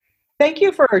Thank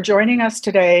you for joining us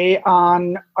today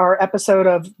on our episode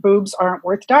of Boobs Aren't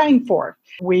Worth Dying For.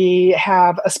 We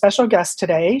have a special guest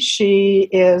today. She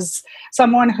is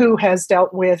someone who has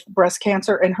dealt with breast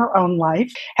cancer in her own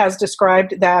life, has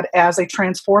described that as a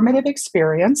transformative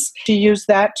experience. She used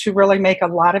that to really make a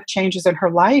lot of changes in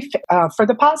her life for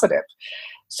the positive.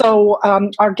 So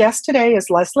our guest today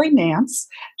is Leslie Nance.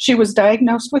 She was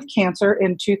diagnosed with cancer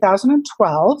in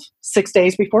 2012, 6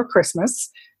 days before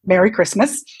Christmas. Merry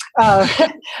Christmas.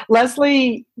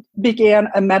 Leslie began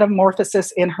a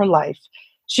metamorphosis in her life.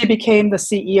 She became the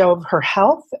CEO of her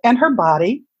health and her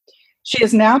body. She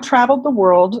has now traveled the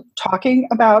world talking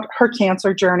about her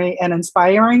cancer journey and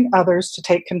inspiring others to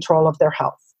take control of their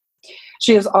health.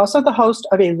 She is also the host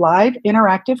of a live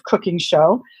interactive cooking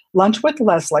show, Lunch with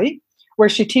Leslie, where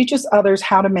she teaches others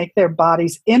how to make their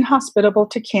bodies inhospitable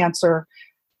to cancer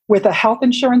with a health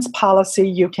insurance policy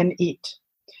you can eat.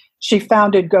 She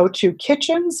founded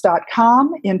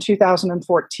GoToKitchens.com in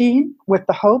 2014 with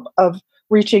the hope of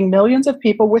reaching millions of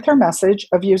people with her message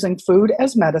of using food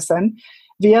as medicine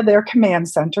via their command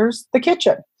centers, the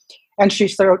kitchen. And she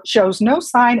shows no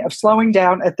sign of slowing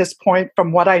down at this point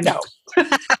from what I know.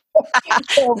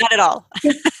 So, not at all.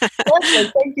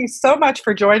 Leslie, thank you so much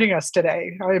for joining us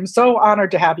today. I am so honored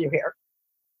to have you here.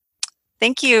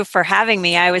 Thank you for having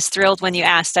me. I was thrilled when you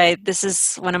asked. This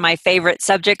is one of my favorite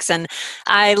subjects, and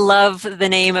I love the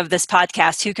name of this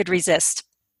podcast, Who Could Resist?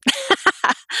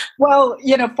 Well,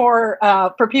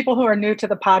 for people who are new to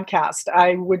the podcast,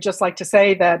 I would just like to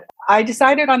say that I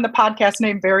decided on the podcast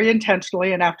name very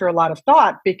intentionally and after a lot of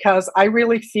thought, because I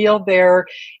really feel there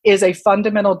is a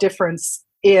fundamental difference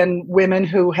in women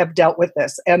who have dealt with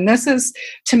this. And this is,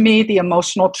 to me, the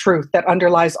emotional truth that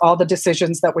underlies all the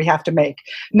decisions that we have to make.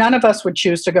 None of us would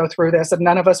choose to go through this, and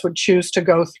none of us would choose to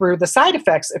go through the side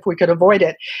effects if we could avoid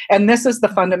it. And this is the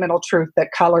fundamental truth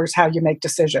that colors how you make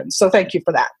decisions. So thank you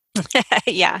for that.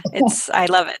 Yeah, I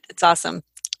love it. It's awesome.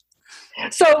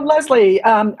 So, Leslie,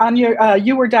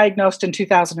 you were diagnosed in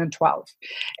 2012,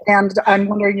 and I'm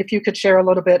wondering if you could share a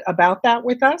little bit about that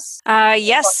with us.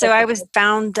 Yes. So I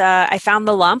found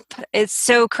the lump. It's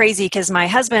so crazy because my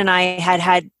husband and I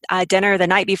had dinner the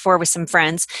night before with some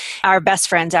friends, our best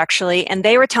friends actually, and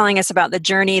they were telling us about the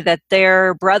journey that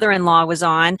their brother-in-law was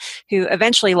on, who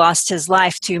eventually lost his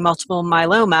life to multiple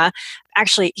myeloma.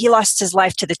 Actually, he lost his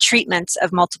life to the treatments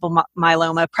of multiple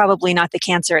myeloma, probably not the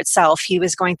cancer itself. He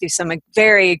was going through some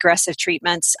very aggressive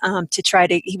treatments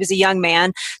he was a young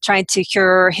man trying to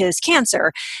cure his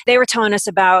cancer. They were telling us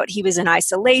about he was in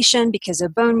isolation because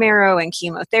of bone marrow and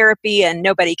chemotherapy, and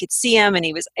nobody could see him, and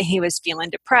he was feeling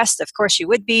depressed. Of course you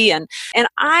would be. And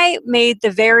I made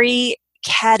the very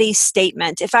catty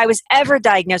statement, if I was ever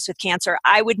diagnosed with cancer,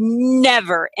 I would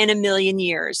never in a million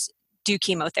years do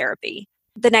chemotherapy.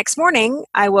 The next morning,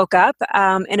 I woke up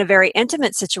in a very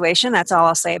intimate situation. That's all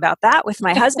I'll say about that with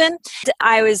my husband.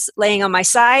 I was laying on my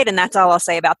side, and that's all I'll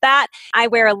say about that. I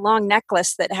wear a long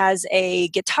necklace that has a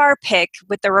guitar pick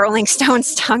with the Rolling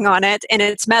Stones tongue on it, and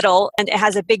it's metal, and it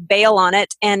has a big bail on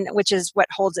it, and which is what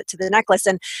holds it to the necklace.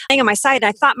 And laying on my side, and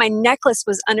I thought my necklace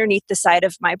was underneath the side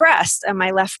of my breast, on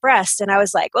my left breast. And I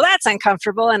was like, well, that's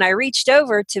uncomfortable. And I reached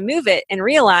over to move it and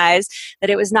realized that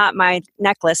it was not my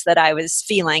necklace that I was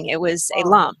feeling. It was a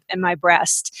lump in my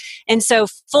breast. And so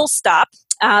full stop,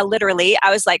 literally, I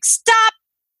was like, stop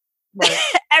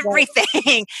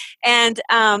everything. And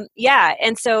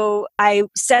and so I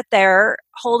sat there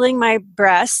holding my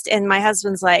breast, and my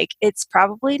husband's like, it's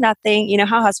probably nothing. You know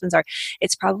how husbands are.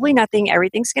 It's probably nothing.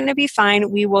 Everything's going to be fine.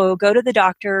 We will go to the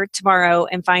doctor tomorrow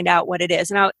and find out what it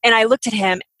is. And I looked at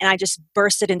him, and I just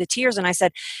bursted into tears, and I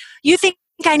said, you think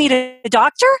I need a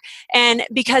doctor? And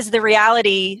because the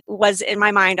reality was in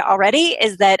my mind already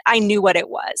is that I knew what it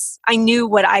was. I knew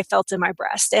what I felt in my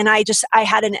breast. And I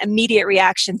had an immediate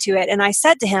reaction to it. And I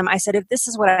said to him, if this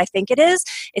is what I think it is,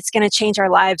 it's going to change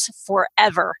our lives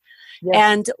forever. Yes.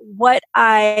 And what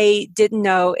I didn't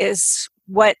know is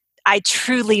what I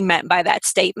truly meant by that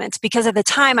statement, because at the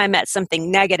time I meant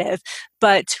something negative,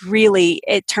 but really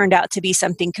it turned out to be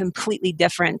something completely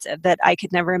different that I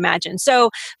could never imagine.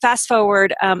 So fast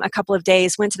forward a couple of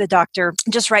days, went to the doctor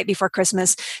just right before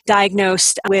Christmas,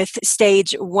 diagnosed with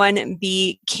stage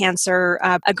 1B cancer,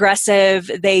 aggressive.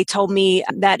 They told me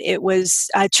that it was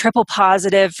triple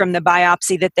positive from the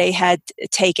biopsy that they had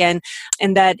taken,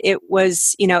 and that it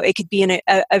was, it could be in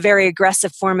a very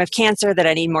aggressive form of cancer, that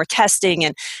I need more testing.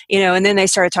 And then they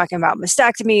started talking about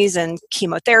mastectomies and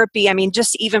chemotherapy. I mean,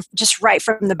 just right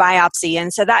from the biopsy.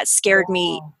 And so that scared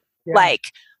me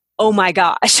like, oh my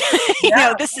gosh,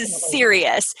 Yeah, this is definitely.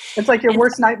 serious. It's like your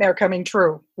worst nightmare coming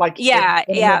true. Like, Yeah,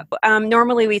 yeah.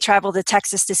 Normally we travel to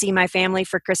Texas to see my family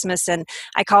for Christmas, and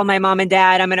I call my mom and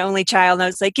dad. I'm an only child, and I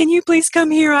was like, "Can you please come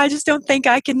here? I just don't think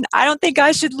I can. I don't think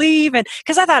I should leave." And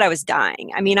because I thought I was dying.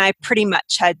 I mean, I pretty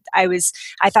much had. I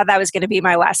thought that was going to be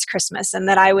my last Christmas, and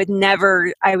that I would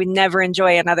never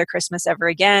enjoy another Christmas ever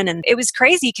again. And it was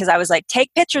crazy because I was like,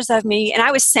 "Take pictures of me," and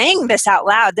I was saying this out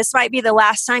loud. This might be the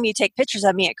last time you take pictures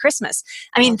of me at Christmas.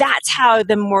 I mean, that's how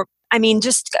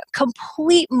just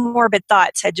complete morbid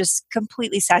thoughts had just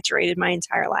completely saturated my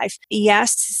entire life.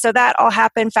 Yes, so that all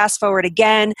happened. Fast forward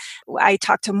again, I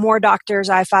talked to more doctors.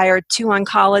 I fired 2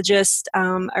 oncologists,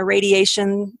 a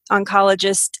radiation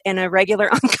oncologist and a regular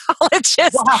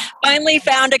oncologist. wow. Finally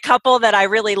found a couple that I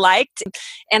really liked,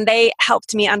 and they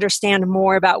helped me understand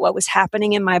more about what was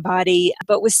happening in my body,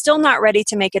 but was still not ready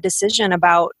to make a decision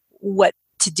about what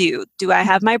to do. Do I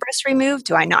have my breasts removed?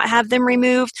 Do I not have them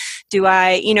removed? Do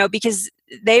I, because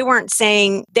they weren't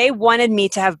saying, they wanted me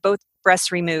to have both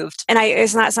breasts removed. And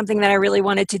it's not something that I really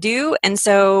wanted to do. And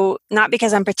so, not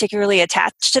because I'm particularly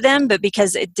attached to them, but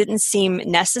because it didn't seem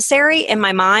necessary in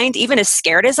my mind. Even as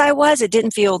scared as I was, it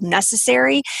didn't feel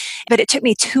necessary. But it took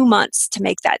me 2 months to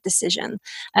make that decision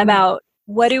about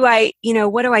what do I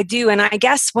do? And I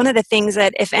guess one of the things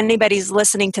that, if anybody's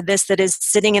listening to this that is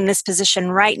sitting in this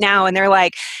position right now, and they're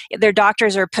like, their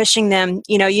doctors are pushing them,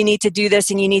 you need to do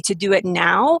this and you need to do it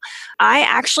now. I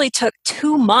actually took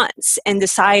 2 months and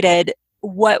decided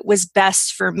what was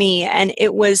best for me. And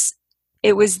it was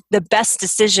the best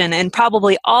decision. And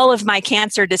probably all of my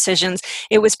cancer decisions,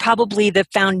 it was probably the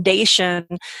foundation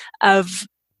of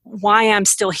why I'm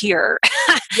still here.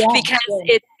 Yeah,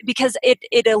 because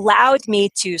it allowed me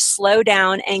to slow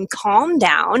down and calm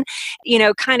down,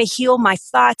 kind of heal my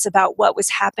thoughts about what was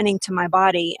happening to my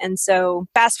body. And so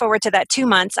fast forward to that 2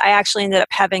 months, I actually ended up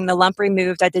having the lump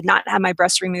removed. I did not have my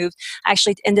breast removed. I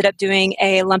actually ended up doing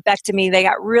a lumpectomy. They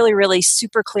got really, really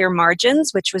super clear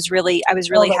margins, which was I was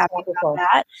really happy wonderful.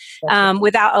 about that.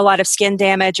 Without a lot of skin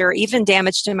damage or even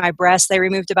damage to my breast. They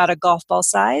removed about a golf ball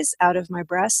size out of my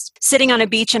breast. Sitting on a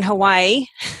beach in Hawaii,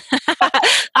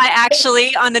 I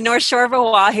actually, on the North Shore of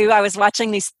Oahu, I was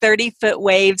watching these 30-foot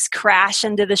waves crash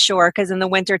into the shore because in the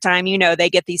wintertime, they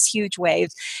get these huge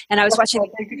waves. And I was watching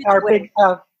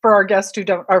for our guests who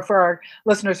don't, or for our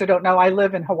listeners who don't know, I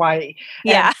live in Hawaii.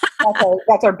 Yeah.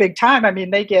 That's our big time. I mean,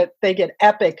 they get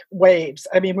epic waves.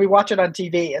 I mean, we watch it on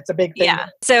TV. It's a big thing. Yeah.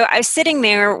 So I was sitting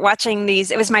there watching these.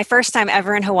 It was my first time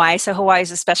ever in Hawaii. So Hawaii is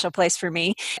a special place for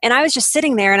me. And I was just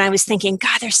sitting there and I was thinking,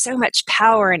 God, there's so much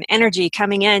power and energy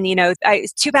coming in.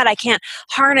 It's too bad I can't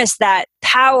harness that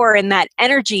power and that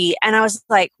energy. And I was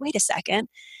like, wait a second.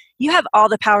 You have all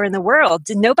the power in the world.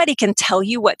 Nobody can tell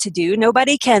you what to do.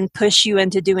 Nobody can push you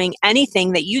into doing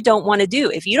anything that you don't want to do.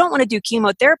 If you don't want to do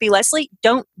chemotherapy, Leslie,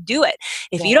 don't do it.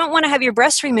 If you don't want to have your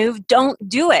breast removed, don't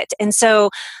do it. And so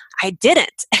I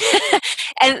didn't.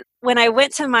 And when I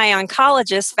went to my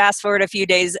oncologist, fast forward a few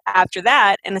days after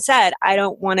that, and I said, I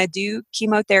don't want to do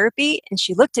chemotherapy. And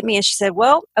she looked at me and she said,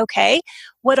 well, okay,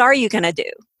 what are you going to do?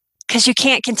 Because you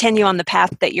can't continue on the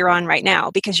path that you're on right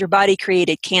now because your body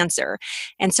created cancer.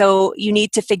 And so you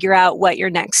need to figure out what your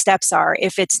next steps are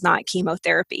if it's not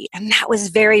chemotherapy. And that was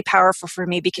very powerful for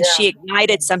me because she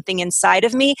ignited something inside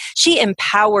of me. She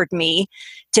empowered me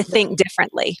to think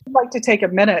differently. I'd like to take a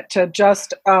minute to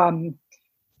just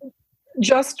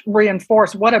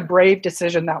reinforce what a brave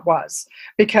decision that was,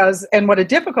 and what a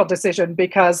difficult decision,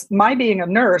 because my being a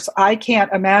nurse, I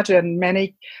can't imagine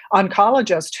many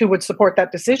oncologists who would support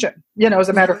that decision. As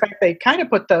a matter of fact, they kind of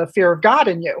put the fear of God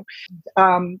in you.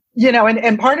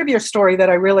 And part of your story that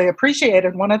I really appreciate,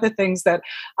 and one of the things that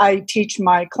I teach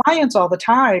my clients all the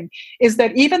time, is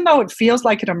that even though it feels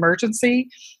like an emergency,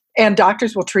 and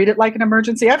doctors will treat it like an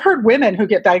emergency. I've heard women who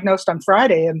get diagnosed on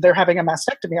Friday and they're having a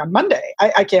mastectomy on Monday.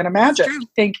 I can't imagine. I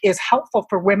think is helpful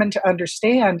for women to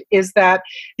understand is that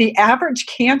the average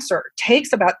cancer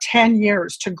takes about 10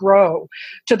 years to grow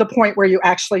to the point where you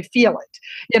actually feel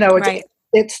it.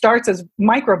 It starts as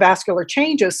microvascular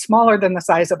changes smaller than the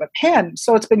size of a pin.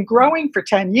 So it's been growing for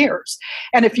 10 years.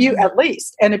 And if you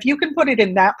can put it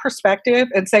in that perspective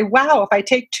and say, wow, if I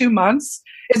take 2 months,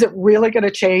 is it really going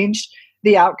to change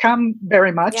the outcome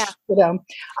very much?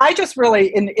 I just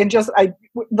really,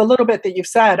 the little bit that you've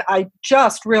said, I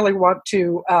just really want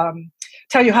to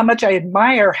tell you how much I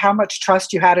admire how much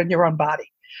trust you had in your own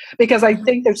body, because I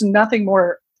think there's nothing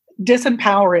more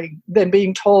disempowering than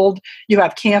being told you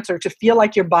have cancer, to feel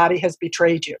like your body has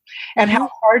betrayed you, and how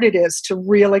hard it is to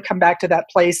really come back to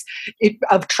that place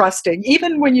of trusting.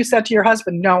 Even when you said to your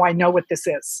husband, no, I know what this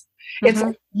is. It's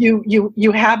Mm-hmm.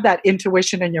 you have that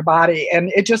intuition in your body,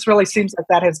 and it just really seems like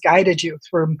that has guided you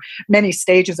through many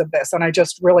stages of this. And I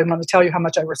just really want to tell you how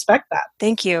much I respect that.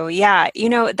 Thank you. Yeah.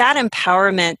 That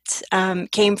empowerment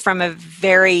came from a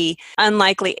very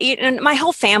unlikely, and my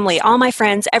whole family, all my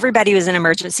friends, everybody was in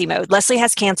emergency mode. Leslie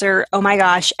has cancer. Oh my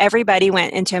gosh. Everybody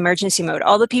went into emergency mode.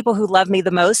 All the people who love me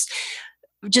the most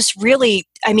just really,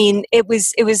 it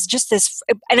was just this,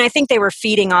 and I think they were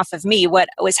feeding off of me what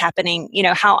was happening,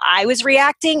 how I was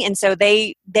reacting. And so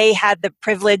they had the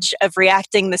privilege of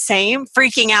reacting the same,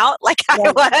 freaking out like I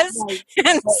Right, was. right,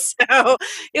 And right. so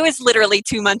it was literally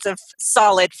 2 months of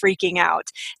solid freaking out.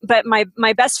 But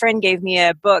my best friend gave me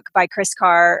a book by Chris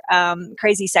Carr,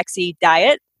 Crazy Sexy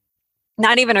Diet.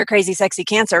 Not even her Crazy Sexy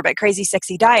Cancer, but Crazy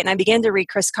Sexy Diet. And I began to read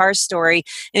Chris Carr's story.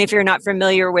 And if you're not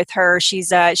familiar with her, she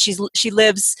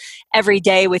lives every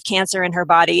day with cancer in her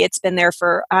body. It's been there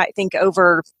for I think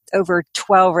over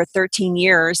 12 or 13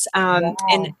 years, Wow.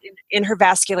 in her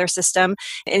vascular system,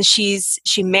 and she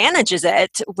manages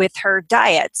it with her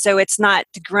diet. So it's not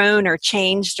grown or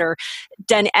changed or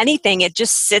done anything. It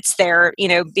just sits there,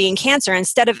 being cancer.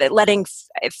 Instead of it letting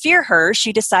fear her,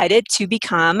 she decided to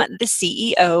become the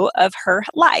CEO of her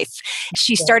life.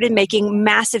 She Yeah. started making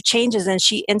massive changes, and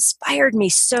she inspired me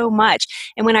so much.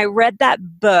 And when I read that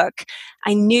book,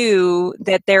 I knew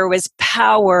that there was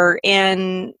power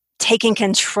in taking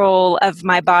control of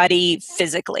my body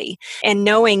physically, and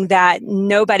knowing that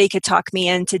nobody could talk me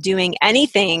into doing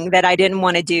anything that I didn't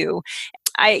want to do.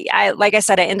 I like I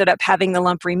said, I ended up having the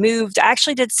lump removed. I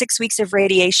actually did 6 weeks of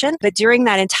radiation, but during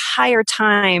that entire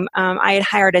time, I had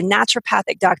hired a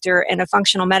naturopathic doctor and a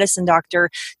functional medicine doctor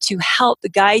to help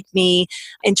guide me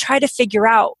and try to figure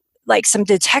out, like some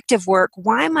detective work,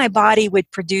 why my body would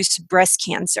produce breast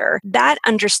cancer. That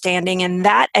understanding and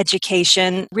that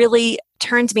education really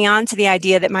turned me on to the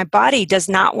idea that my body does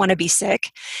not want to be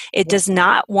sick. It does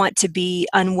not want to be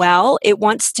unwell. It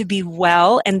wants to be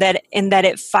well, and that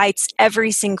it fights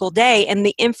every single day. And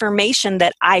the information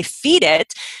that I feed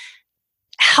it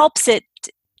helps it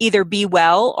either be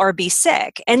well or be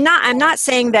sick. And I'm not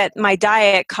saying that my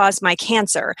diet caused my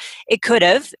cancer. It could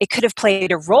have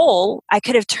played a role. I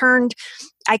could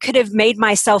have made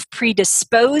myself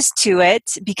predisposed to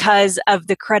it because of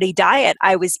the cruddy diet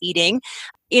I was eating.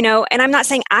 And I'm not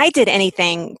saying I did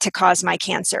anything to cause my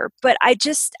cancer, but I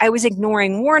was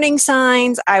ignoring warning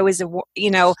signs. There was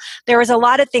a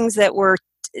lot of things that were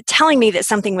telling me that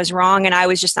something was wrong, and I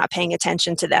was just not paying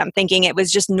attention to them, thinking it was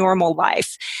just normal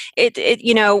life.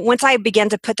 Once I began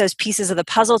to put those pieces of the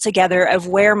puzzle together of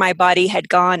where my body had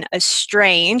gone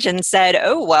astrange and said,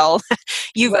 oh, well,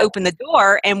 you've Right. opened the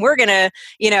door, and we're going to,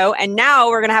 and now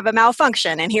we're going to have a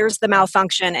malfunction, and here's the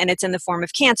malfunction, and it's in the form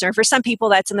of cancer. And for some people,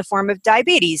 that's in the form of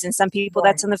diabetes, and some people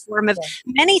Right. that's in the form of Right.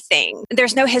 many things.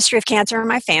 There's no history of cancer in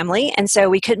my family, and so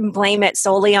we couldn't blame it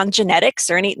solely on genetics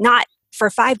or not. For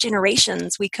 5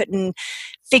 generations, we couldn't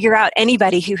figure out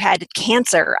anybody who had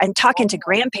cancer, and talking to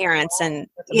grandparents, and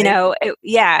That's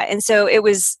amazing. and so it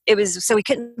was so we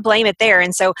couldn't blame it there.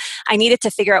 And so I needed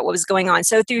to figure out what was going on.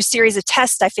 So through a series of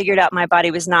tests, I figured out my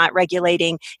body was not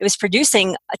regulating. It was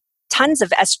producing tons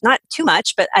of not too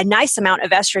much, but a nice amount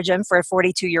of estrogen for a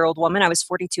 42-year-old woman. I was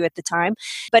 42 at the time,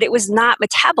 but it was not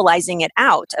metabolizing it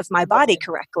out of my body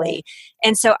correctly.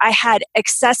 And so I had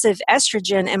excessive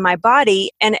estrogen in my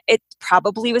body, and it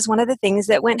probably was one of the things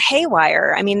that went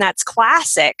haywire. I mean, that's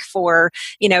classic for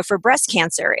breast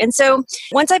cancer. And so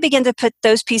once I began to put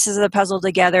those pieces of the puzzle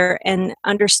together and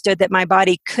understood that my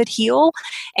body could heal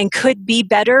and could be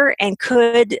better and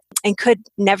could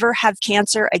never have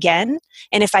cancer again,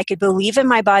 and if I could believe in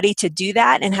my body to do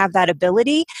that and have that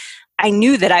ability, I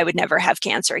knew that I would never have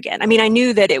cancer again. I mean, I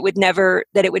knew that it would never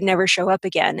show up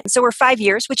again. So we're 5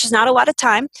 years, which is not a lot of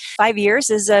time. 5 years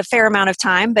is a fair amount of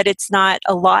time, but it's not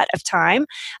a lot of time.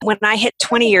 When I hit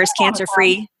 20 years cancer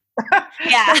free,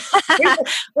 yeah.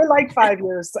 We're like 5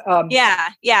 years.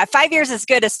 Yeah. 5 years is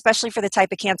good, especially for the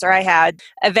type of cancer I had.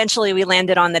 Eventually, we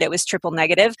landed on that it was triple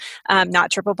negative,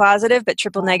 not triple positive, but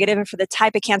triple negative. And for the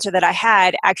type of cancer that I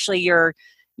had, actually, your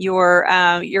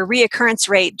reoccurrence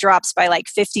rate drops by like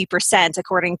 50%,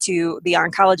 according to the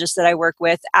oncologist that I work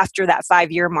with, after that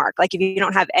 5-year mark. Like if you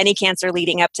don't have any cancer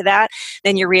leading up to that,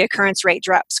 then your reoccurrence rate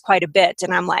drops quite a bit.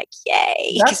 And I'm like,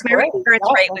 yay, because my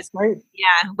reoccurrence rate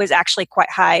was actually quite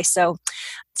high. So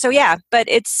yeah, but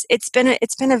it's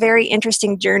been a very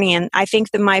interesting journey, and I think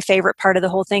that my favorite part of the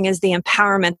whole thing is the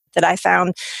empowerment that I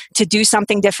found to do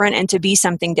something different and to be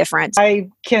something different. I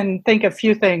can think of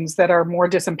few things that are more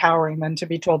disempowering than to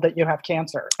be told that you have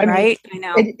cancer. I Right? I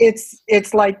know.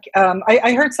 it's like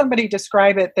I heard somebody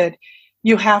describe it that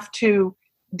you have to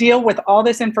deal with all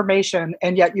this information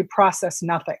and yet you process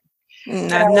nothing.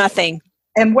 Nothing.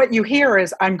 And what you hear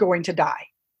is, I'm going to die.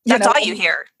 That's all you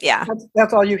hear. Yeah.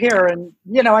 That's all you hear. And,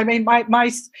 I mean,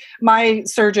 my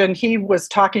surgeon, he was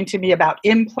talking to me about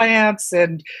implants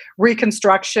and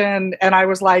reconstruction. And I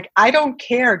was like, I don't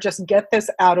care. Just get this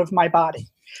out of my body.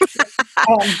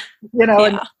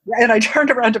 Yeah. And I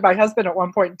turned around to my husband at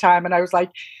one point in time and I was like,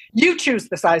 you choose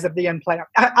the size of the implant.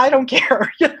 I don't care.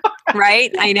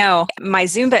 Right? I know. My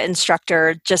Zumba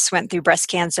instructor just went through breast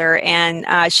cancer, and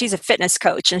she's a fitness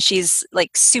coach, and she's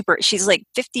like she's like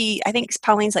 50, I think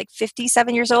Pauline's like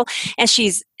 57 years old, and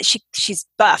she's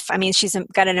buff. I mean, she's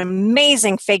got an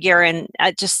amazing figure, and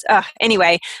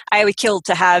anyway, I would kill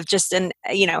to have just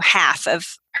half of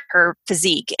her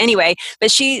physique anyway.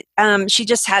 But she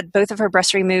just had both of her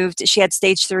breasts removed. She had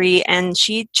stage 3, and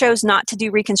she chose not to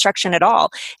do reconstruction at all.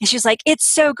 And she's like, it's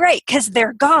so great because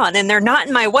they're gone and they're not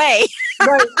in my way.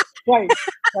 Right.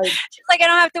 She's like, I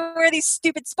don't have to wear these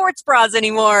stupid sports bras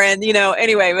anymore. And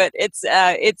anyway, but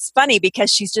it's funny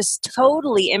because she's just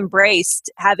totally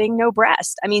embraced having no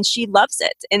breast. I mean, she loves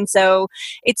it. And so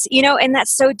it's, and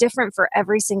that's so different for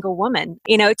every single woman.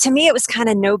 To me, it was kind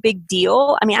of no big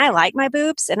deal. I mean, I like my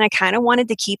boobs and I kind of wanted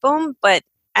to keep them, but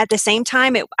at the same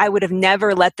time, I would have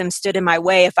never let them stood in my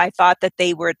way if I thought that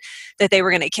they were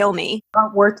going to kill me.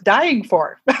 Not worth dying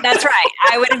for. That's right.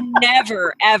 I would have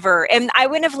never, ever. And I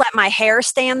wouldn't have let my hair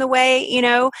stay in the way,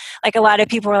 Like a lot of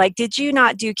people were like, did you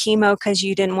not do chemo because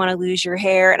you didn't want to lose your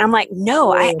hair? And I'm like,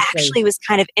 no, I actually was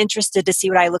kind of interested to see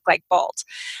what I look like bald.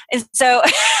 And so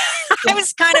I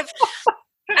was kind of...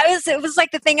 it was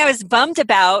like the thing I was bummed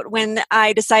about when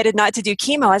I decided not to do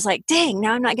chemo. I was like, dang,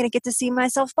 now I'm not going to get to see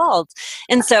myself bald.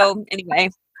 And so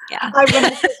anyway, yeah. When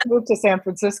I moved to San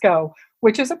Francisco,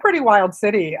 which is a pretty wild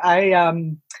city, I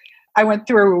went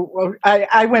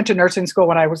to nursing school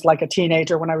when I was like a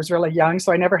teenager, when I was really young.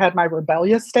 So I never had my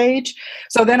rebellious stage.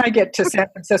 So then I get to San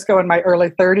Francisco in my early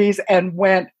 30s and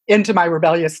went into my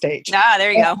rebellious stage.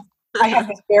 There you go. I have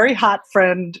this very hot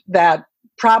friend that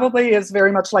probably is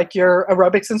very much like your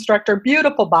aerobics instructor,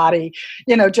 beautiful body,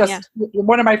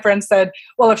 One of my friends said,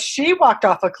 well, if she walked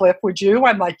off a cliff, would you?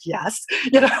 I'm like, yes,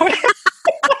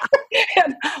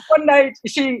 And one night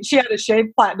she had a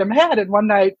shaved platinum head. And one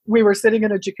night we were sitting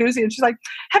in a jacuzzi and she's like,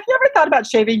 have you ever thought about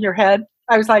shaving your head?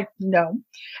 I was like, no.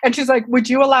 And she's like, would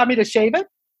you allow me to shave it?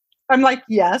 I'm like,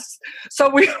 yes. So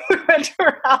we went to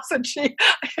her house and she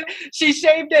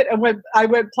shaved it, and I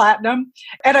went platinum,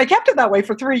 and I kept it that way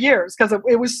for 3 years because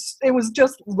it was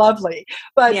just lovely.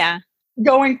 But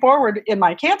going forward in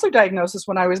my cancer diagnosis,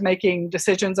 when I was making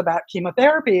decisions about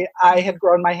chemotherapy, I had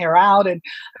grown my hair out, and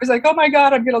I was like, oh my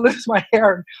God, I'm going to lose my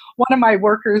hair. And one of my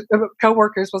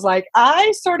coworkers was like,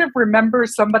 I sort of remember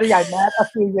somebody I met a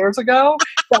few years ago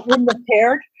that wouldn't have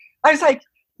cared. I was like,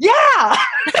 yeah.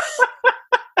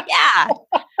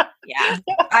 Yeah.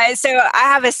 So I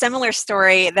have a similar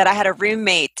story that I had a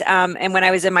roommate, and when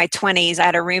I was in my 20s, I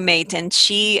had a roommate, and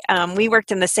we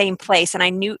worked in the same place, and I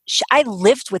knew I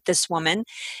lived with this woman,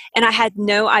 and I had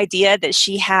no idea that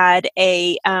she had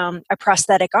a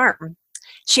prosthetic arm.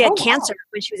 She had cancer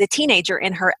when she was a teenager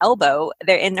in her elbow,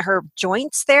 in her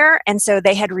joints there. And so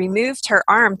they had removed her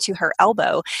arm to her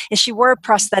elbow, and she wore a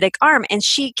prosthetic arm, and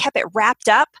she kept it wrapped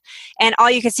up, and all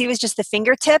you could see was just the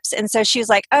fingertips. And so she was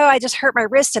like, oh, I just hurt my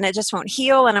wrist and it just won't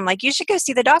heal. And I'm like, you should go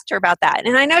see the doctor about that.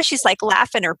 And I know she's like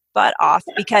laughing her butt off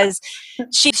because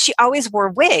she always wore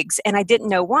wigs, and I didn't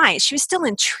know why. She was still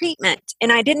in treatment,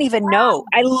 and I didn't even know.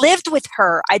 I lived with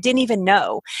her. I didn't even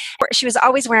know. She was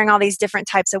always wearing all these different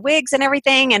types of wigs and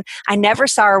everything. And I never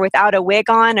saw her without a wig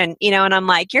on. And, and I'm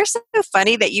like, you're so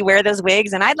funny that you wear those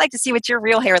wigs. And I'd like to see what your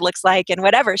real hair looks like and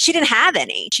whatever. She didn't have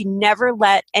any. She never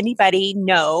let anybody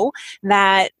know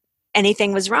that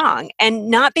anything was wrong, and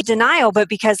not be denial, but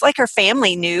because like her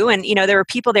family knew, and there were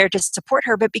people there to support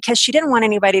her, but because she didn't want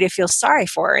anybody to feel sorry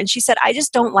for her. And she said, I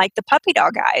just don't like the puppy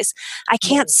dog eyes. I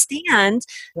can't stand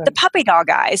the puppy dog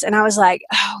eyes. And I was like,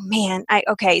 oh man,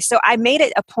 so I made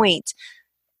it a point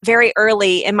very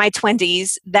early in my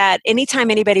 20s that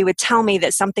anytime anybody would tell me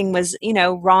that something was,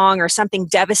 wrong or something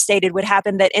devastated would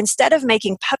happen, that instead of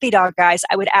making puppy dog eyes,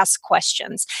 I would ask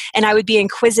questions, and I would be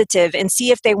inquisitive and see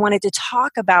if they wanted to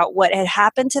talk about what had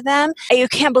happened to them. And you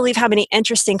can't believe how many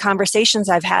interesting conversations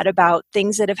I've had about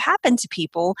things that have happened to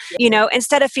people,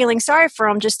 instead of feeling sorry for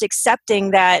them, just accepting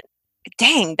that,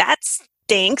 dang, that's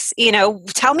stinks,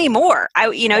 tell me more.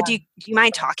 Do you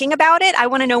mind talking about it? I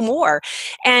want to know more.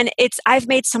 And I've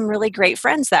made some really great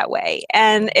friends that way.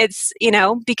 And it's,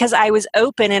 because I was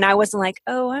open and I wasn't like,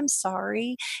 oh, I'm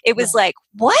sorry. It was like,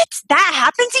 what? That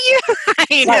happened to you?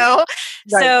 Right.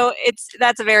 So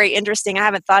that's a very interesting, I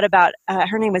haven't thought about,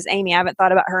 her name was Amy. I haven't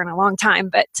thought about her in a long time,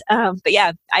 but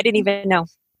yeah, I didn't even know.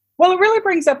 Well, it really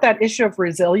brings up that issue of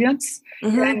resilience.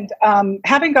 Mm-hmm. And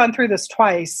having gone through this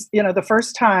twice, the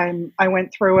first time I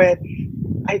went through it,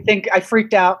 I think I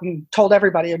freaked out and told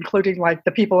everybody, including like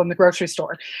the people in the grocery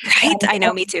store. Right? I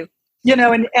know, me too.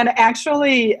 And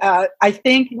actually, I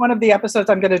think one of the episodes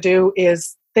I'm going to do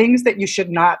is things that you should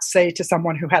not say to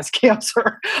someone who has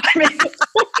cancer. I mean,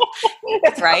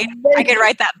 that's right. I could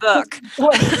write that book.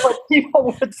 what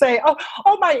people would say, oh,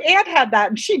 my aunt had that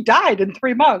and she died in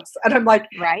 3 months. And I'm like,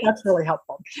 right. That's really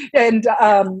helpful. And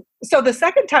so the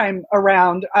second time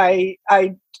around, I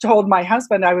told my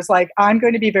husband, I was like, I'm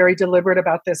going to be very deliberate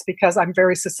about this because I'm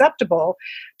very susceptible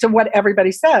to what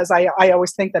everybody says. I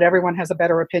always think that everyone has a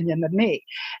better opinion than me.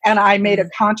 And I made a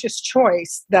conscious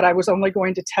choice that I was only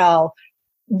going to tell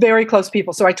very close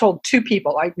people. So I told 2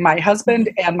 people, my husband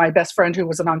and my best friend who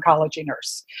was an oncology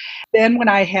nurse. Then when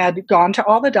I had gone to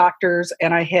all the doctors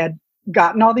and I had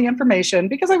gotten all the information,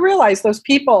 because I realized those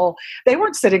people, they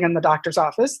weren't sitting in the doctor's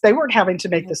office. They weren't having to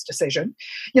make this decision.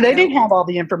 They didn't have all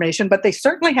the information, but they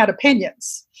certainly had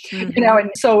opinions. Mm-hmm.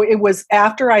 And so it was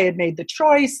after I had made the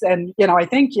choice. And, I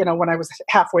think, when I was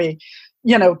halfway,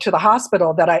 to the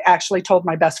hospital that I actually told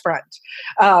my best friend.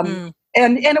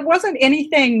 And it wasn't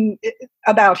anything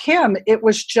about him. It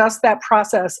was just that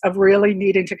process of really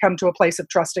needing to come to a place of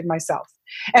trusting myself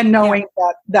and knowing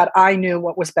that I knew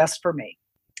what was best for me.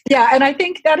 Yeah. And I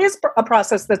think that is a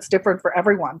process that's different for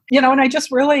everyone, and I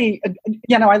just really,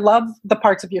 I love the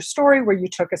parts of your story where you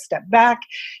took a step back,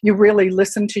 you really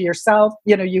listened to yourself,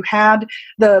 you had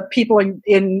the people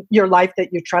in your life that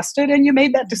you trusted and you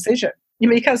made that decision,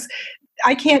 because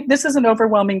this is an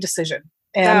overwhelming decision.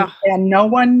 And no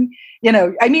one,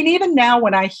 even now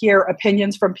when I hear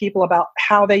opinions from people about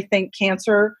how they think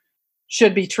cancer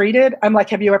should be treated, I'm like,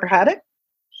 have you ever had it?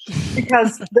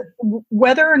 Because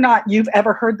whether or not you've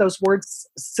ever heard those words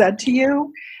said to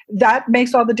you, that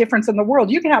makes all the difference in the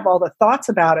world. You can have all the thoughts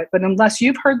about it, but unless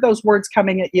you've heard those words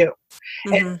coming at you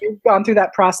and you've gone through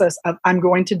that process of I'm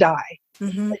going to die,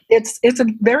 it's a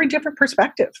very different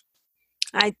perspective.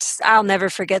 I'll never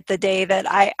forget the day that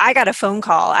I got a phone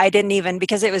call. I didn't even,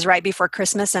 because it was right before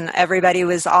Christmas and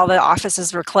all the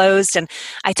offices were closed. And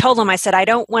I told them, I said, I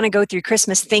don't want to go through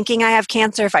Christmas thinking I have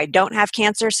cancer if I don't have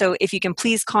cancer. So if you can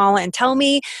please call and tell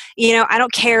me, I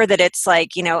don't care that it's like,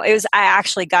 I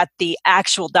actually got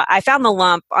I found the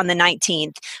lump on the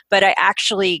 19th, but I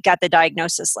actually got the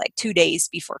diagnosis like 2 days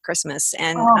before Christmas.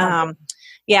 And,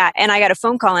 yeah, and I got a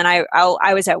phone call, and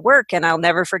I was at work, and I'll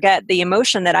never forget the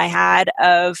emotion that I had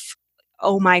of,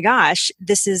 oh my gosh,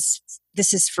 this is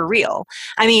for real.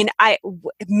 I mean, I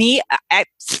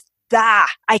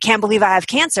can't believe I have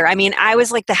cancer. I mean, I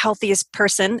was like the healthiest,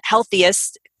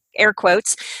 air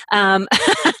quotes,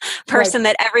 person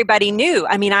that everybody knew.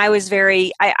 I mean, I was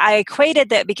I equated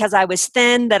that because I was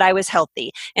thin, that I was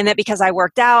healthy, and that because I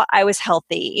worked out, I was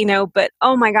healthy, but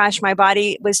oh my gosh, my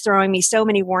body was throwing me so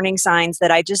many warning signs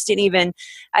that I just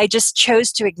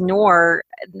chose to ignore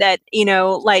that,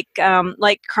 like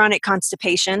chronic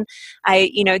constipation.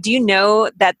 Do you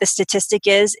know that the statistic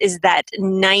is that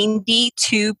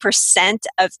 92%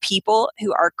 of people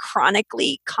who are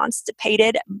chronically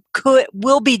constipated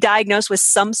will be diagnosed with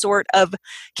some sort of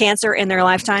cancer in their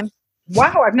lifetime?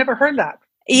 Wow, I've never heard that.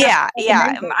 Yeah.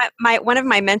 One of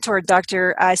my mentor,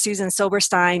 Dr. Susan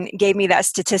Silberstein, gave me that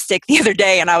statistic the other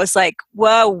day, and I was like,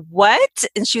 "Whoa, what?"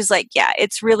 And she was like, "Yeah,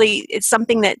 it's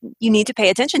something that you need to pay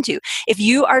attention to. If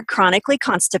you are chronically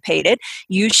constipated,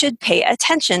 you should pay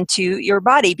attention to your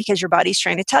body because your body's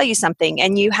trying to tell you something,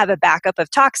 and you have a backup of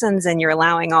toxins, and you're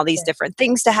allowing all these different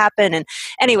things to happen." And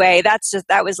anyway, that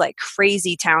was like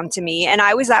crazy town to me. And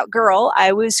I was that girl.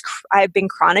 I've been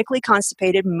chronically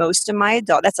constipated most of my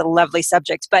adult. That's a lovely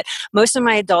subject. But most of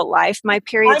my adult life, my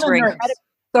periods were incredible.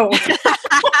 So,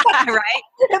 right?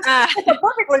 It's a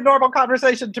perfectly normal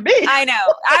conversation to me. I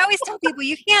know. I always tell people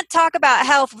you can't talk about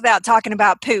health without talking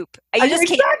about poop. You just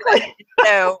can't.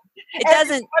 So it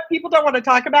doesn't. People don't want to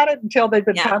talk about it until they've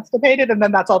been constipated, and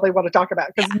then that's all they want to talk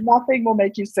about because nothing will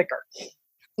make you sicker.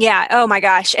 Yeah. Oh my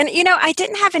gosh. And I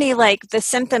didn't have any the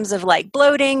symptoms of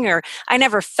bloating, or I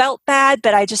never felt bad,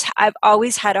 but I've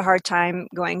always had a hard time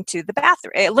going to the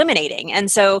bathroom, eliminating. And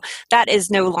so that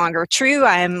is no longer true.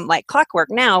 I'm like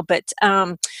clockwork now, but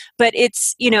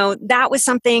it's, that was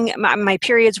something, my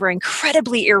periods were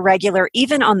incredibly irregular.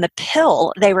 Even on the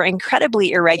pill, they were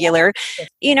incredibly irregular,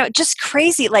 just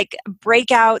crazy, like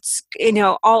breakouts,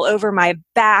 all over my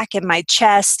back and my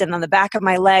chest and on the back of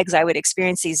my legs. I would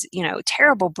experience these,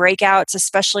 terrible breakouts,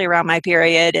 especially around my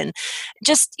period. And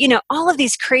just, all of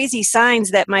these crazy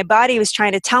signs that my body was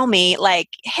trying to tell me, like,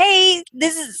 hey,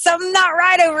 this is something not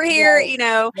right over here,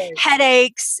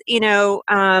 headaches,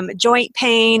 joint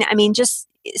pain. I mean, just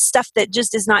stuff that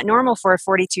just is not normal for a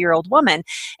 42-year-old woman.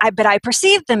 But I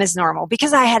perceived them as normal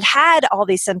because I had had all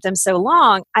these symptoms so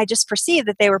long. I just perceived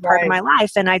that they were part of my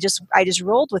life, and I just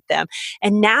rolled with them.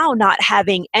 And now, not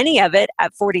having any of it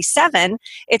at 47,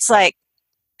 it's like,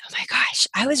 oh my gosh,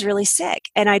 I was really sick,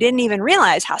 and I didn't even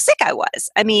realize how sick I was.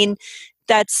 I mean,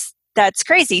 that's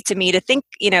crazy to me to think,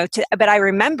 but I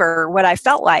remember what I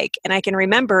felt like, and I can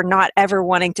remember not ever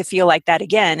wanting to feel like that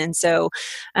again. And so,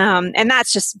 and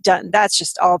that's just done. That's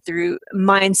just all through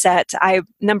mindset.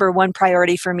 Number one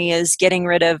priority for me is getting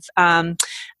rid of,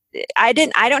 I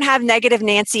don't have negative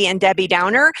Nancy and Debbie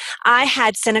Downer. I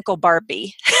had cynical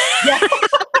Barbie. Yeah.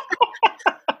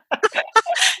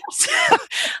 So,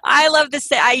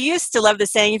 I used to love the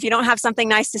saying, if you don't have something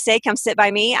nice to say, come sit by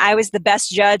me. I was the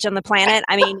best judge on the planet.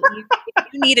 I mean, if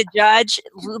you need a judge,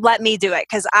 let me do it,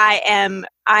 because I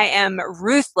am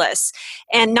ruthless,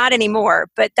 and not anymore.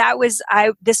 But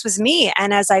this was me.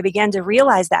 And as I began to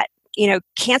realize that,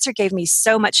 cancer gave me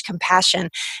so much compassion,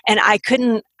 and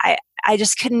I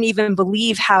just couldn't even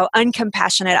believe how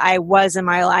uncompassionate I was in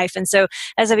my life. And so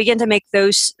as I began to make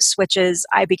those switches,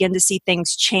 I began to see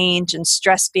things change, and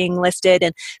stress being lifted,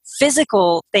 and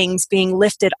physical things being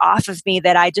lifted off of me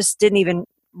that I just didn't even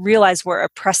realize were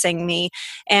oppressing me.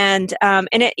 And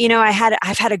it,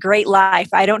 I've had a great life.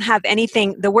 I don't have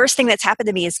anything. The worst thing that's happened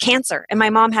to me is cancer, and my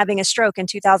mom having a stroke in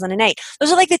 2008. Those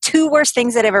are like the two worst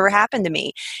things that have ever happened to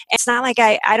me. And it's not like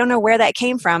I don't know where that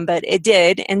came from, but it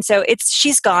did. And so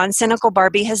she's gone. Cynical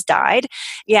Barbie has died.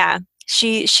 Yeah.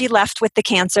 She left with the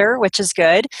cancer, which is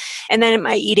good. And then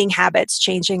my eating habits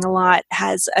changing a lot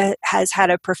has had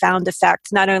a profound effect,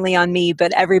 not only on me,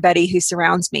 but everybody who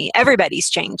surrounds me. Everybody's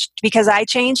changed because I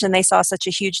changed, and they saw such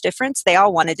a huge difference. They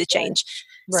all wanted to change.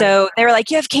 Right. So they were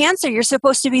like, you have cancer, you're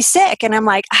supposed to be sick. And I'm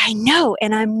like, I know,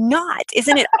 and I'm not.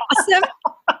 Isn't it awesome?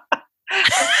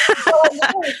 Well, I'm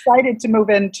really excited to move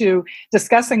into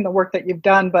discussing the work that you've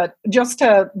done, but just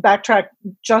to backtrack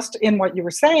just in what you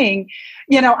were saying,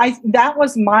 that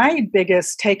was my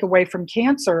biggest takeaway from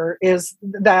cancer, is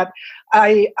that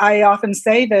I often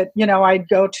say that, I'd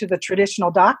go to the traditional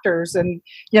doctors, and,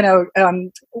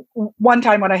 one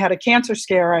time when I had a cancer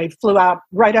scare, I flew out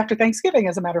right after Thanksgiving,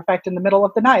 as a matter of fact, in the middle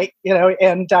of the night,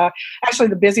 and actually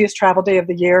the busiest travel day of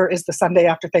the year is the Sunday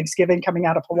after Thanksgiving, coming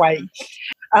out of Hawaii.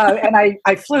 And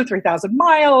I flew 3,000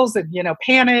 miles and,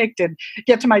 panicked, and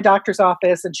get to my doctor's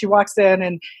office, and she walks in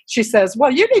and she says,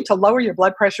 well, you need to lower your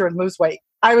blood pressure and lose weight.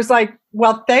 I was like,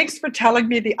 well, thanks for telling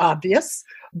me the obvious,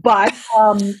 but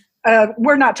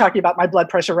we're not talking about my blood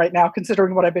pressure right now,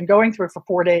 considering what I've been going through for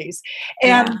 4 days.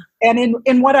 And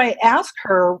in what I asked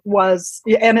her was,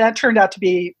 and that turned out to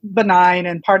be benign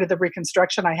and part of the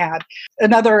reconstruction I had.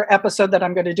 Another episode that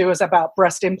I'm going to do is about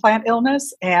breast implant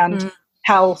illness, and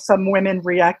how some women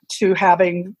react to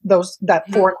having that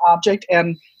foreign object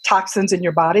and toxins in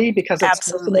your body, because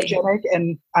it's hallucinogenic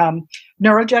and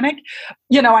neurogenic.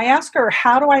 I asked her,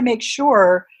 how do I make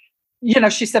sure,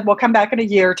 she said, well, come back in a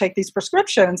year, take these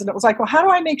prescriptions. And it was like, well, how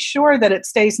do I make sure that it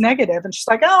stays negative? And she's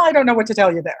like, oh, I don't know what to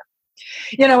tell you there.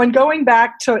 And going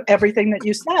back to everything that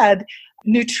you said,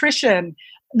 nutrition,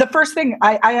 the first thing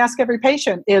I ask every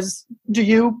patient is, do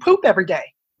you poop every day?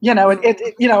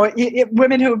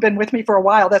 Women who have been with me for a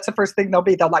while, that's the first thing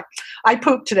they're like, I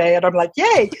pooped today. And I'm like,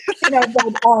 yay.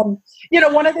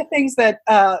 One of the things that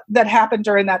happened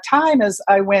during that time is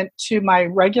I went to my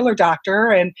regular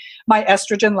doctor, and my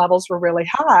estrogen levels were really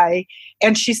high.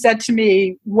 And she said to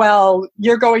me, well,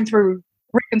 you're going through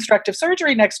reconstructive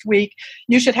surgery next week.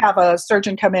 You should have a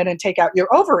surgeon come in and take out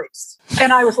your ovaries.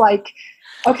 And I was like,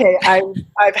 okay,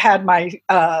 I've had my,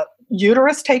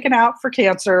 uterus taken out for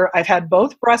cancer. I've had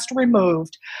both breasts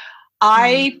removed.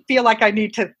 I feel like I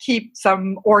need to keep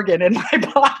some organ in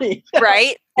my body.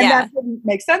 Right. And that didn't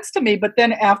make sense to me. But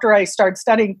then after I started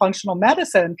studying functional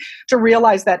medicine, to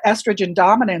realize that estrogen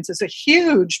dominance is a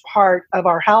huge part of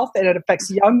our health, and it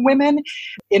affects young women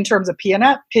in terms of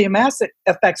PMS. It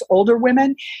affects older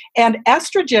women. And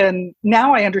estrogen,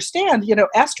 now I understand,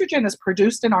 estrogen is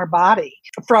produced in our body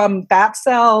from fat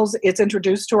cells. It's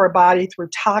introduced to our body through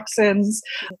toxins.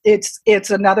 It's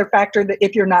another factor that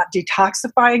if you're not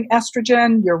detoxifying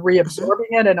estrogen, you're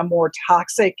reabsorbing it in a more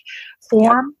toxic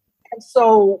form. Yep. And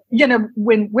so,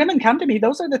 when women come to me,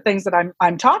 those are the things that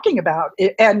I'm talking about.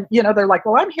 And, they're like,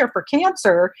 well, I'm here for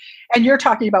cancer, and you're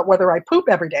talking about whether I poop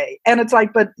every day. And it's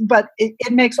like, but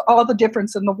it makes all the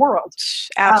difference in the world.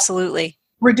 Absolutely.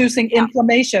 Reducing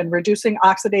inflammation, reducing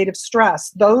oxidative stress.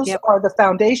 Those are the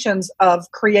foundations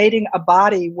of creating a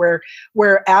body where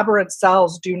aberrant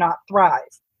cells do not thrive.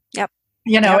 Yep.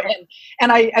 Yep. Now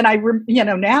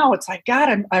it's like,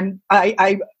 God,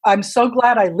 I'm so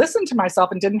glad I listened to myself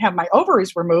and didn't have my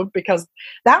ovaries removed, because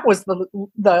that was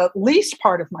the least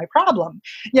part of my problem.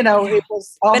 Yeah. It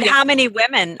was all But how many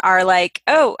women are like,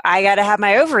 oh, I got to have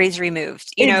my ovaries removed?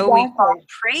 We exactly. fall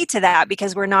prey to that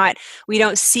because we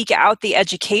don't seek out the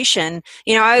education.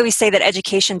 I always say that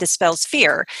education dispels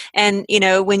fear. And,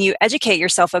 when you educate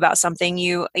yourself about something,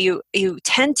 you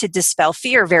tend to dispel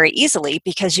fear very easily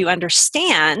because you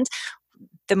understand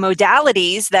the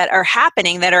modalities that are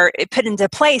happening, that are put into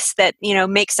place, that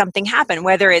make something happen,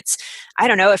 whether it's, I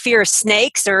don't know, a fear of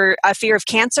snakes or a fear of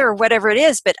cancer or whatever it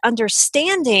is. But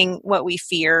understanding what we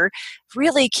fear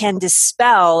really can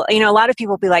dispel. A lot of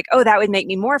people be like, oh, that would make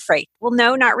me more afraid. Well,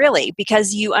 no, not really,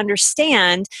 because you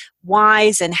understand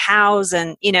whys and hows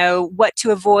and what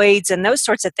to avoid and those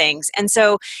sorts of things. And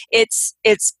so it's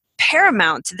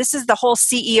paramount. This is the whole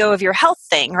CEO of your health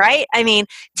thing, right? I mean,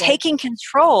 taking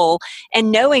control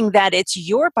and knowing that it's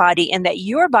your body and that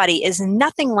your body is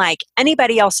nothing like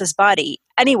anybody else's body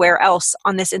anywhere else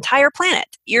on this entire planet.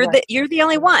 You're the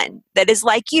only one that is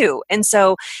like you. And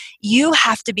so you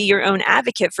have to be your own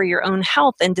advocate for your own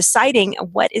health and deciding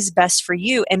what is best for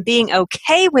you and being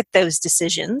okay with those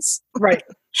decisions. Right.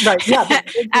 Yeah.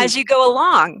 As you go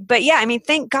along. But yeah, I mean,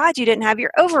 thank God you didn't have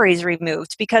your ovaries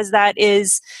removed, because that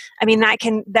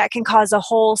can cause a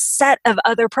whole set of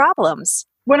other problems.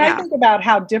 When I think about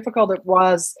how difficult it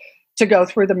was to go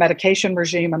through the medication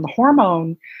regime and the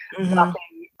hormone,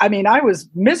 I mean, I was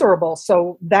miserable.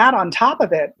 So that on top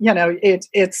of it,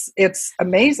 it's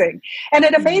amazing. And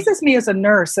it amazes me as a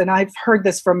nurse. And I've heard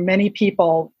this from many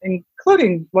people,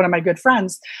 including one of my good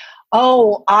friends.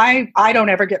 Oh, I don't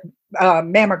ever get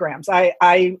mammograms.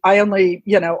 I only,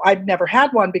 I've never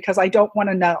had one because I don't want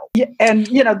to know. And,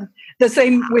 the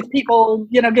same with people,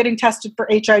 getting tested for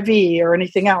HIV or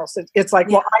anything else. It's like,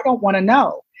 well, I don't want to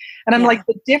know. And I'm like,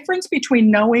 the difference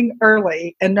between knowing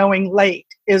early and knowing late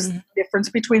is the difference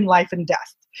between life and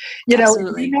death.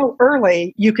 If you know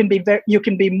early, you can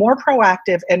be more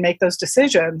proactive and make those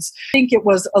decisions. I think it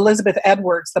was Elizabeth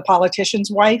Edwards, the politician's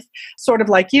wife, sort of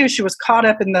like you. She was caught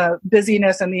up in the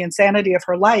busyness and the insanity of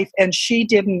her life, and she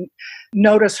didn't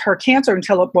notice her cancer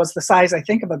until it was the size, I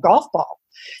think, of a golf ball.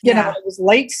 It was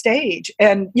late stage.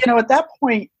 And, at that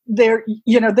point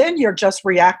then you're just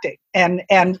reacting and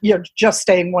you're just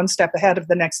staying one step ahead of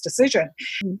the next decision.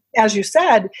 As you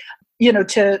said,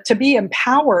 to be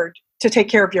empowered to take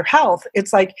care of your health,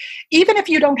 it's like, even if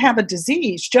you don't have a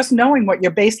disease, just knowing what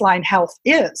your baseline health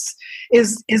is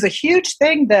a huge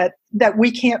thing that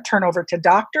we can't turn over to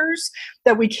doctors,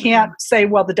 that we can't say,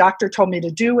 well, the doctor told me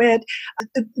to do it.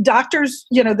 Doctors,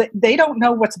 they don't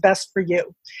know what's best for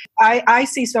you. I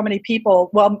see so many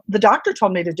people, well, the doctor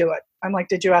told me to do it. I'm like,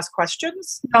 did you ask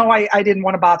questions? No, I didn't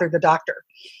want to bother the doctor.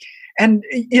 And,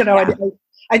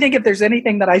 I think if there's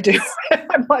anything that I do,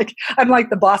 I'm like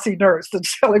the bossy nurse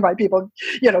that's telling my people,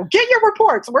 get your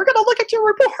reports. We're going to look at your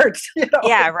reports.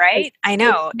 Yeah, right. I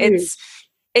know.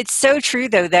 It's so true,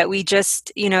 though, that we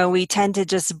just, we tend to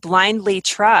just blindly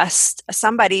trust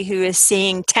somebody who is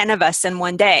seeing 10 of us in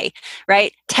one day,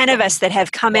 right? 10 of us that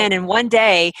have come in one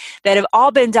day that have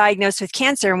all been diagnosed with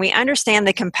cancer. And we understand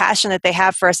the compassion that they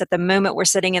have for us at the moment we're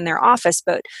sitting in their office.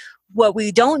 But what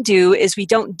we don't do is we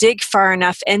don't dig far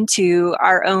enough into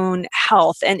our own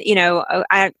health. And,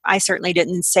 I certainly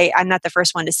didn't say, I'm not the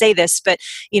first one to say this, but,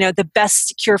 the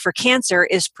best cure for cancer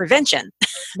is prevention.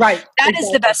 Right. That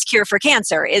is the best cure for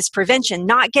cancer, is prevention.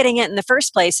 Not getting it in the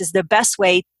first place is the best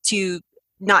way to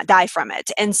not die from it.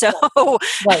 And so,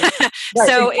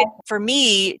 for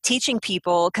me, teaching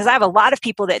people, because I have a lot of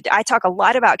people that I talk a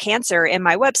lot about cancer in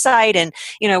my website and,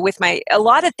 with a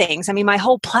lot of things. I mean, my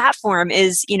whole platform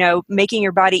is, making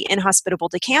your body inhospitable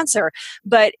to cancer.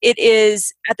 But it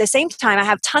is, at the same time, I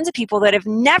have tons of people that have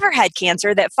never had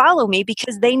cancer that follow me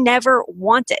because they never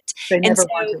want it.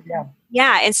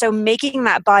 Yeah. And so making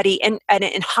that body an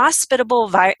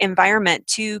inhospitable environment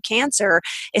to cancer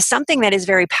is something that is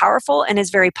very powerful and is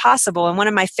very possible. And one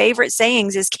of my favorite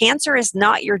sayings is, cancer is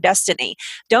not your destiny.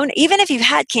 Even if you've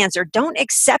had cancer, don't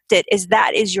accept it as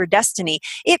that is your destiny.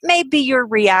 It may be your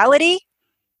reality.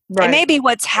 Right. It may be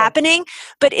what's happening,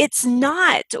 but it's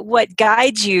not what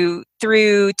guides you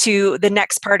through to the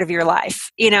next part of your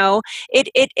life.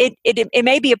 It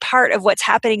may be a part of what's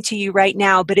happening to you right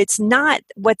now, but it's not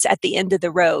what's at the end of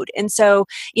the road. And so,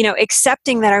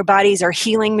 accepting that our bodies are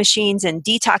healing machines and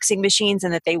detoxing machines,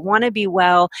 and that they want to be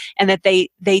well, and that they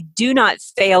do not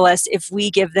fail us if we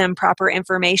give them proper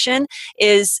information,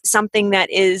 is something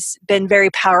that has been very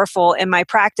powerful in my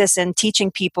practice and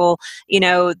teaching people,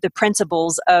 the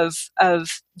principles of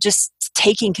just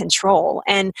taking control.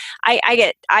 And I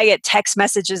get text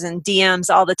messages and DMs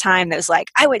all the time that was like,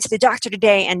 I went to the doctor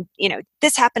today and,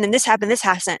 this happened and this happened, this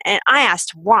happened. And I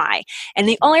asked why. And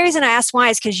the only reason I asked why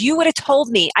is because you would have told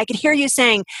me. I could hear you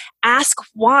saying, ask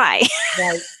why.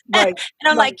 Right, right. And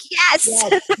I'm right. like, yes.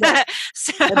 Yes.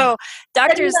 So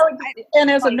doctors.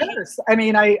 And as a nurse, I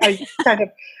mean, I kind of,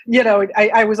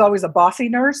 I was always a bossy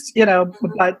nurse,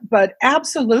 but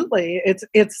absolutely,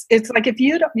 it's like if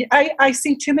you don't, I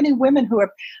see too many women who have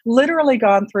literally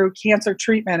gone through cancer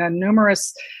treatment and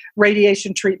numerous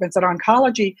radiation treatments and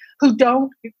oncology who don't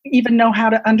even know how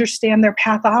to understand their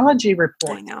pathology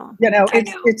report. I know.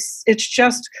 It's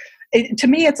just. To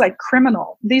me, it's like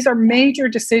criminal. These are major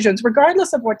decisions,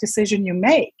 regardless of what decision you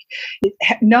make.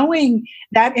 Knowing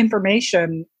that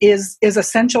information is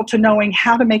essential to knowing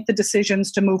how to make the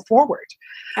decisions to move forward.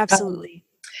 Absolutely.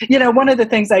 One of the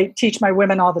things I teach my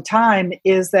women all the time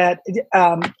is that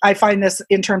I find this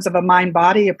in terms of a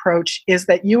mind-body approach is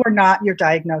that you are not your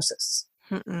diagnosis.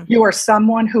 Mm-mm. You are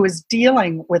someone who is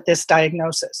dealing with this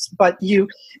diagnosis, but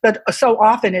so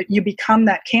often you become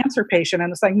that cancer patient,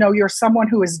 and it's like, no, you're someone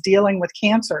who is dealing with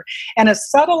cancer. And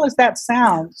as subtle as that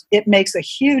sounds, it makes a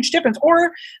huge difference.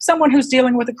 Or someone who's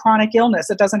dealing with a chronic illness.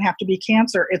 It doesn't have to be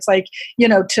cancer. It's like,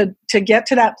 to get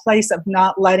to that place of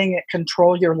not letting it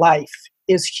control your life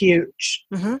is huge.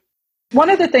 Mm-hmm. One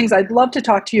of the things I'd love to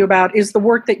talk to you about is the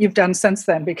work that you've done since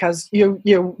then, because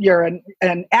you're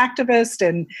an activist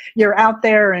and you're out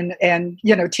there and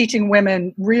teaching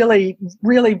women really,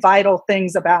 really vital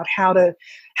things about how to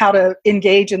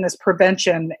engage in this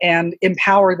prevention and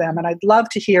empower them. And I'd love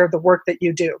to hear the work that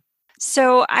you do.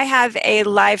 So I have a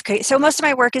so most of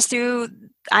my work is through,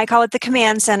 I call it the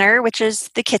command center, which is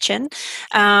the kitchen.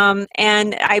 And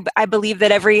I believe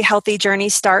that every healthy journey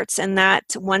starts in that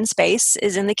one space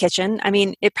is in the kitchen. I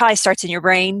mean, it probably starts in your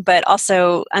brain, but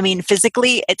also,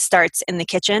 physically it starts in the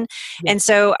kitchen. Yeah. And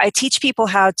so I teach people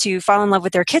how to fall in love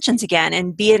with their kitchens again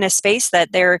and be in a space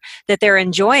that they're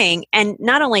enjoying. And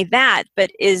not only that,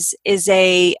 but is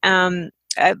a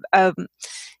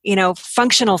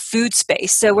functional food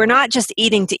space. So we're not just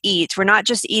eating to eat. We're not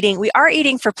just eating. We are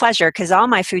eating for pleasure because all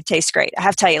my food tastes great. I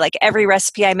have to tell you, like every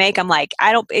recipe I make, I'm like,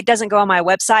 it doesn't go on my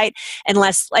website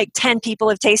unless like 10 people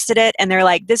have tasted it and they're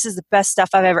like, this is the best stuff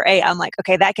I've ever ate. I'm like,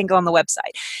 okay, that can go on the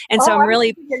website. And so I'm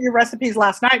really get your recipes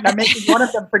last night and I'm making one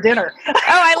of them for dinner. Oh,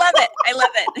 I love it.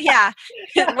 Yeah.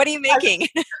 What are you making?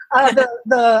 The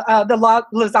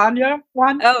lasagna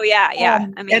one. Oh yeah.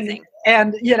 Amazing.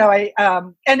 And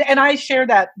I share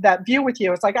that view with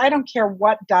you. It's like, I don't care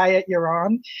what diet you're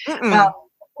on,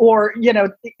 or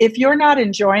if you're not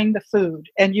enjoying the food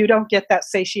and you don't get that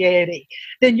satiety,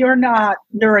 then you're not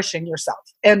nourishing yourself.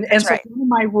 And so right. One of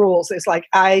my rules is like,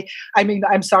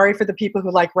 I'm sorry for the people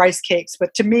who like rice cakes,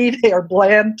 but to me they are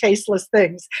bland, tasteless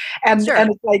things. And sure. and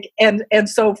it's like and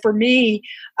so for me,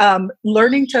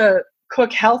 learning to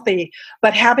cook healthy,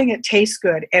 but having it taste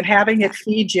good and having it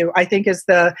feed you, I think is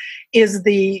the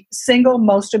single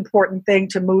most important thing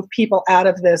to move people out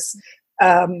of this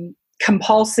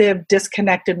compulsive,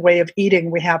 disconnected way of eating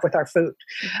we have with our food.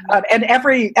 Mm-hmm. And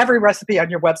every recipe on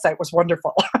your website was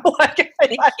wonderful.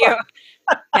 Thank you.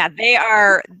 Yeah,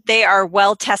 they are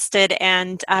well tested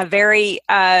and very.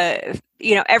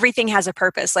 Everything has a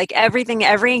purpose. Like every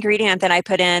ingredient that I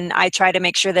put in, I try to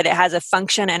make sure that it has a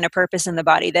function and a purpose in the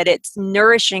body, that it's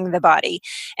nourishing the body.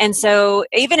 And so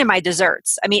even in my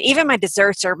desserts, even my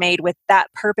desserts are made with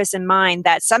that purpose in mind,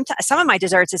 that some of my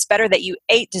desserts, it's better that you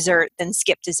ate dessert than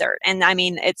skip dessert. And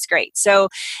it's great. So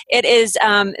it is,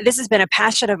 this has been a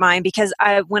passion of mine because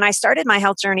when I started my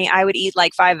health journey, I would eat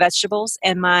like 5 vegetables,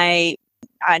 and my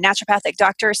naturopathic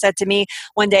doctor said to me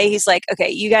one day, he's like, okay,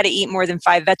 you got to eat more than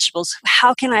 5 vegetables.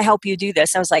 How can I help you do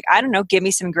this? I was like, I don't know, give me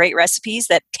some great recipes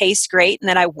that taste great and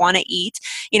that I want to eat,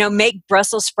 make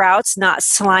Brussels sprouts not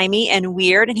slimy and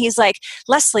weird. And he's like,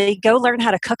 Leslie, go learn how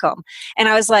to cook them. And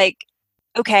I was like,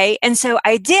 okay. And so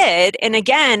I did. And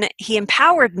again, he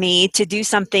empowered me to do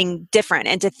something different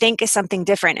and to think of something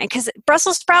different. And because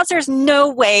Brussels sprouts, there's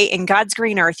no way in God's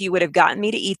green earth you would have gotten me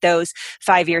to eat those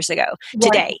 5 years ago. Right.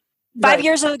 Today. 5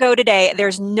 years ago today,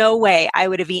 there's no way I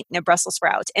would have eaten a Brussels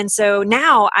sprout. And so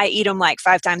now I eat them like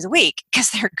 5 times a week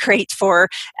because they're great for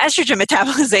estrogen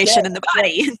metabolization in the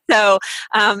body. So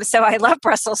I love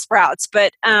Brussels sprouts,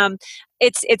 but but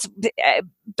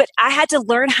I had to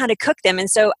learn how to cook them. And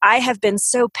so I have been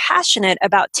so passionate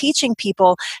about teaching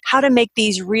people how to make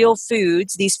these real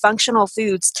foods, these functional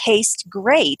foods, taste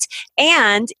great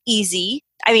and easy.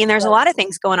 There's a lot of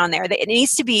things going on there. It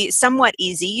needs to be somewhat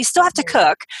easy. You still have to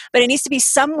cook, but it needs to be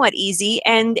somewhat easy,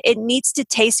 and it needs to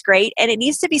taste great, and it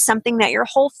needs to be something that your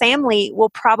whole family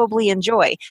will probably enjoy.